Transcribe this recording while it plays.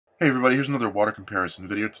Hey everybody, here's another water comparison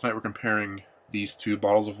video. Tonight we're comparing these two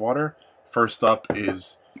bottles of water. First up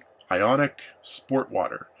is Ionic Sport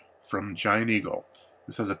Water from Giant Eagle.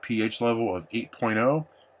 This has a pH level of 8.0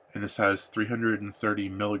 and this has 330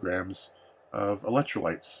 milligrams of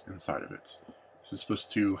electrolytes inside of it. This is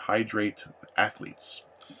supposed to hydrate athletes.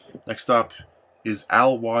 Next up is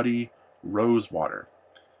Wadi Rose Water.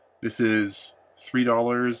 This is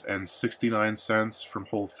 $3.69 from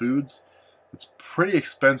Whole Foods. It's pretty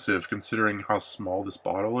expensive considering how small this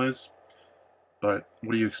bottle is, but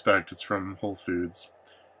what do you expect? It's from Whole Foods.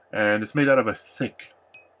 And it's made out of a thick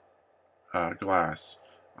glass.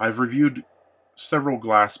 I've reviewed several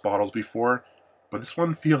glass bottles before, but this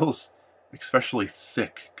one feels especially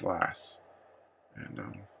thick glass.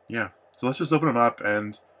 And yeah, so let's just open them up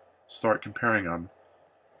and start comparing them.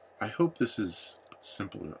 I hope this is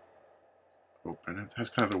simple to open. It has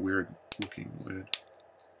kind of a weird looking lid.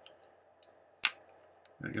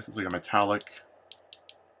 I guess it's like a metallic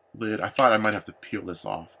lid. I thought I might have to peel this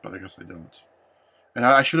off, but I guess I don't. And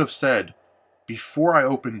I should have said, before I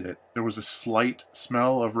opened it, there was a slight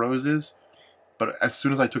smell of roses, but as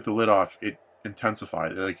soon as I took the lid off, it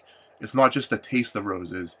intensified. Like, it's not just a taste of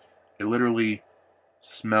roses, it literally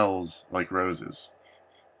smells like roses.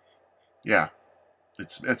 Yeah,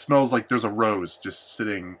 it smells like there's a rose just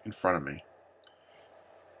sitting in front of me.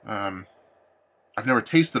 I've never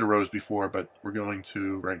tasted a rose before, but we're going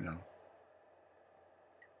to right now.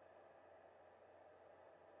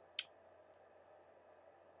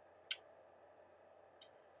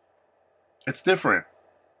 It's different.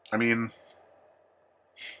 I mean,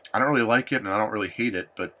 I don't really like it and I don't really hate it,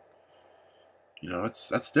 but you know,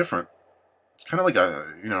 that's different. It's kind of like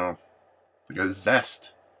a, you know, like a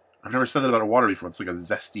zest. I've never said that about a water before. It's like a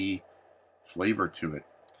zesty flavor to it.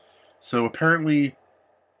 So apparently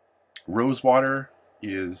rose water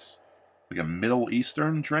is like a Middle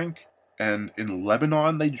Eastern drink, and in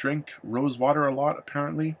Lebanon they drink rose water a lot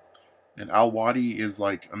apparently, and Al Wadi is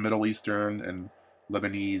like a Middle Eastern and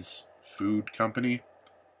Lebanese food company.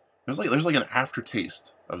 There's like an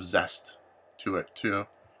aftertaste of zest to it too.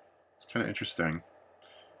 It's kind of interesting.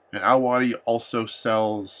 And Al Wadi also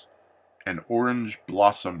sells an orange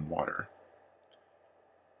blossom water.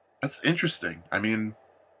 That's interesting. I mean,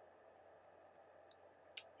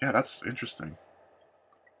 yeah, that's interesting.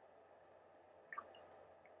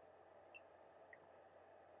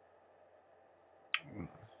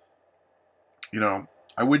 You know,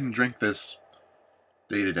 I wouldn't drink this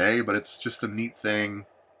day to day, but it's just a neat thing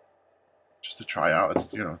just to try out.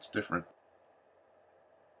 It's, you know, it's different.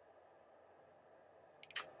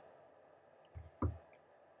 You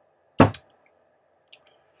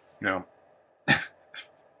know,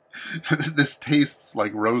 this tastes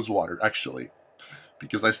like rose water, actually,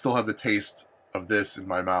 because I still have the taste of this in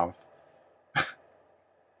my mouth.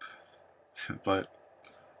 But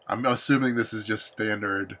I'm assuming this is just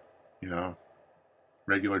standard, you know,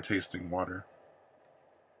 regular tasting water.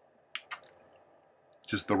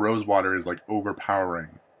 Just the rose water is like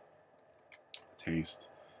overpowering taste.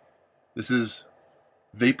 This is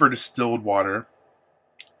vapor distilled water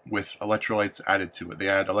with electrolytes added to it. They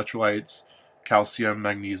add electrolytes, calcium,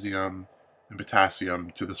 magnesium, and potassium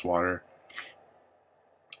to this water.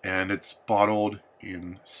 And it's bottled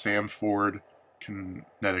in Sanford,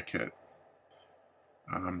 Connecticut.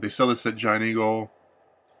 They sell this at Giant Eagle.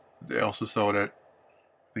 They also sell it at,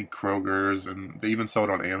 I think, Kroger's, and they even sell it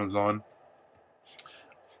on Amazon.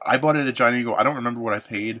 I bought it at Giant Eagle. I don't remember what I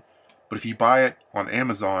paid, but if you buy it on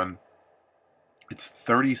Amazon, it's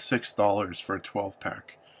 $36 for a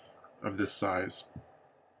 12-pack of this size.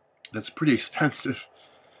 That's pretty expensive.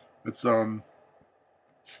 It's you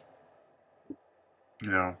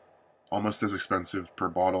know, almost as expensive per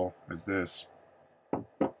bottle as this.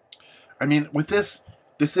 I mean, with this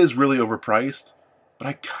is really overpriced, but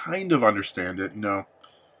I kind of understand it, you know,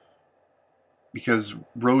 because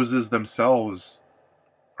roses themselves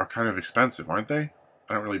are kind of expensive, aren't they?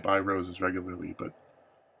 I don't really buy roses regularly, but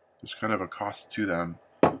there's kind of a cost to them.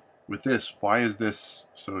 With this, why is this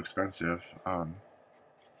so expensive?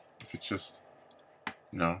 If it's just,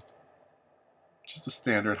 you know, just a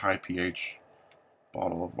standard high pH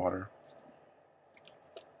bottle of water.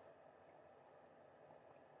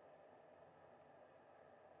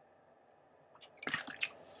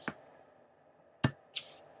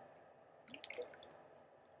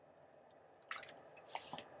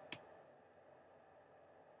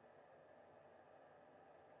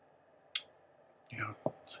 Yeah,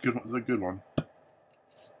 it's a good one. It's a good one.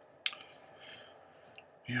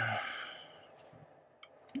 Yeah.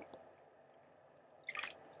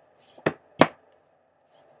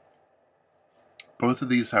 Both of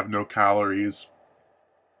these have no calories.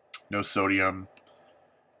 no sodium,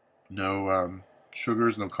 no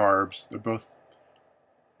sugars, no carbs. They're both,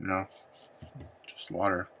 you know, just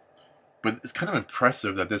water. But it's kind of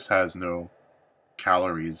impressive that this has no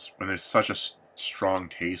calories when there's such a strong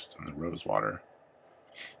taste in the rose water.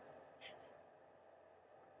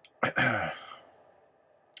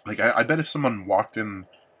 Like, I bet if someone walked in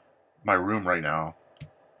my room right now,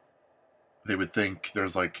 they would think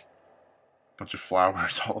there's like a bunch of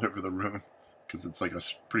flowers all over the room, because it's like a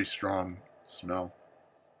pretty strong smell.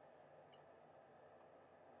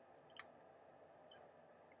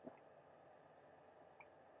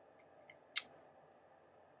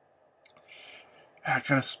 Yeah, it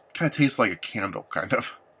kind of tastes like a candle, kind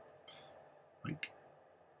of. Like,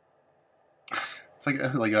 it's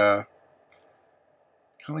like a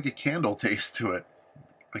kind of like a candle taste to it,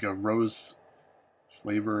 like a rose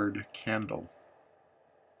flavored candle.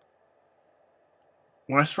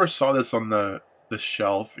 When I first saw this on the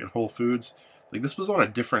shelf in Whole Foods, like, this was on a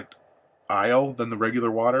different aisle than the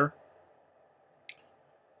regular water,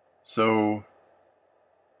 so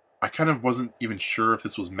I kind of wasn't even sure if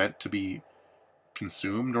this was meant to be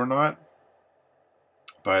consumed or not.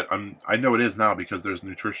 But I know it is now because there's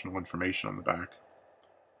nutritional information on the back.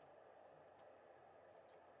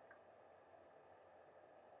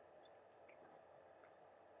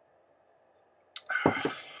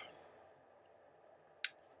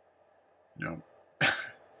 You know,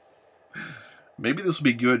 maybe this would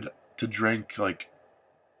be good to drink like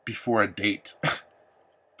before a date,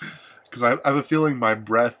 because I have a feeling my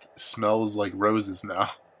breath smells like roses now.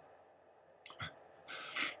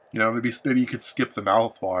 You know, maybe you could skip the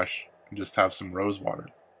mouthwash and just have some rose water.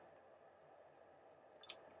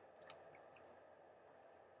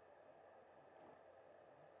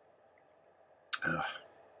 Ugh.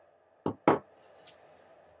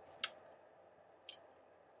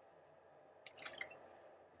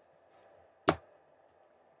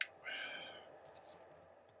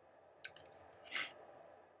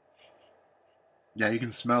 Yeah, you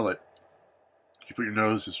can smell it. You put your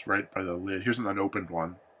nose just right by the lid. Here's an unopened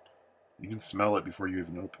one. You can smell it before you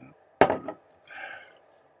even open it.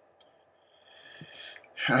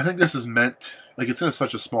 I think this is meant, like, it's in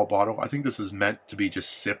such a small bottle. I think this is meant to be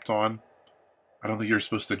just sipped on. I don't think you're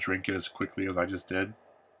supposed to drink it as quickly as I just did.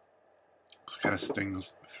 So it kind of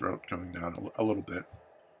stings the throat going down a little bit.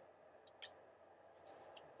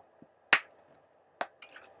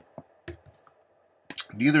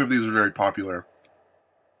 Neither of these are very popular.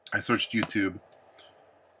 I searched YouTube.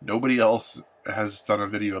 Nobody else has done a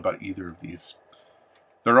video about either of these.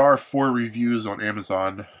 There are 4 reviews on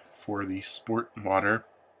Amazon for the sport water.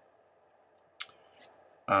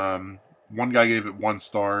 One guy gave it 1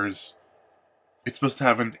 star. It's supposed to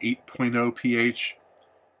have an 8.0 pH.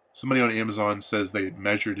 Somebody on Amazon says they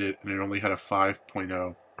measured it and it only had a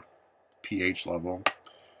 5.0 pH level.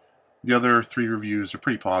 The other 3 reviews are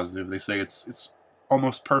pretty positive. They say it's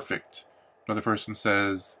almost perfect. Another person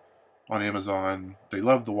says on Amazon they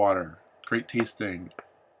love the water, great tasting,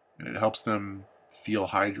 and it helps them feel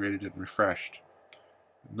hydrated and refreshed.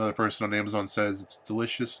 Another person on Amazon says it's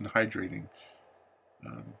delicious and hydrating.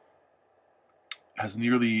 Has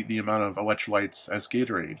nearly the amount of electrolytes as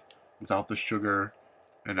Gatorade, without the sugar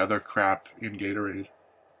and other crap in Gatorade.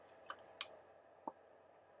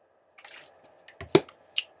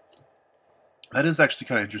 That is actually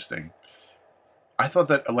kind of interesting. I thought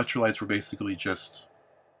that electrolytes were basically just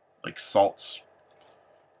like salts.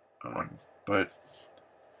 But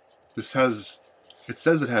this has, it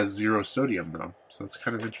says it has 0 sodium though, so it's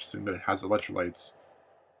kind of interesting that it has electrolytes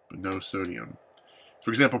but no sodium.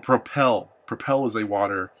 For example, Propel is a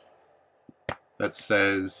water that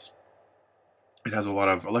says it has a lot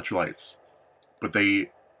of electrolytes, but in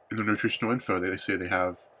the nutritional info they say they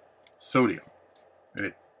have sodium,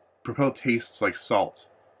 and Propel tastes like salt.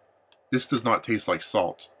 This does not taste like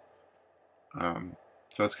salt.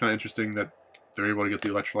 So that's kind of interesting that they're able to get the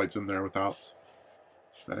electrolytes in there without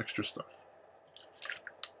that extra stuff.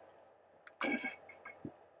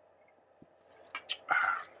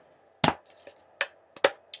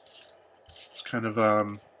 It's kind of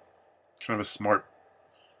a smart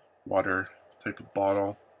water type of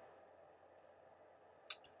bottle.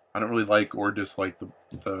 I don't really like or dislike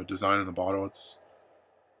the design of the bottle. It's,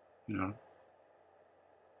 you know,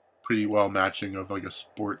 pretty well matching of like a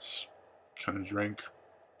sports kind of drink.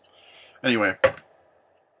 Anyway,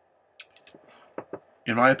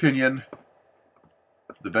 in my opinion,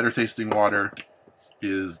 the better tasting water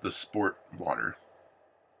is the sport water.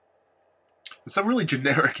 It's a really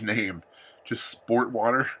generic name, just sport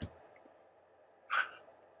water.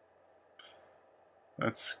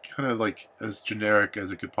 That's kind of like as generic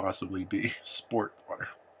as it could possibly be, sport water.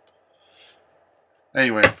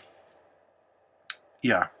 Anyway,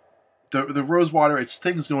 yeah, the rose water, it's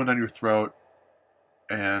things going down your throat,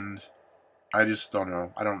 and I just don't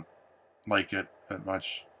know. I don't like it that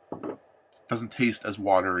much. It doesn't taste as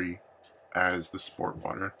watery as the sport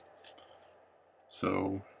water.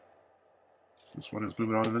 So this one is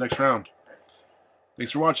moving on to the next round.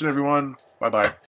 Thanks for watching, everyone. Bye-bye.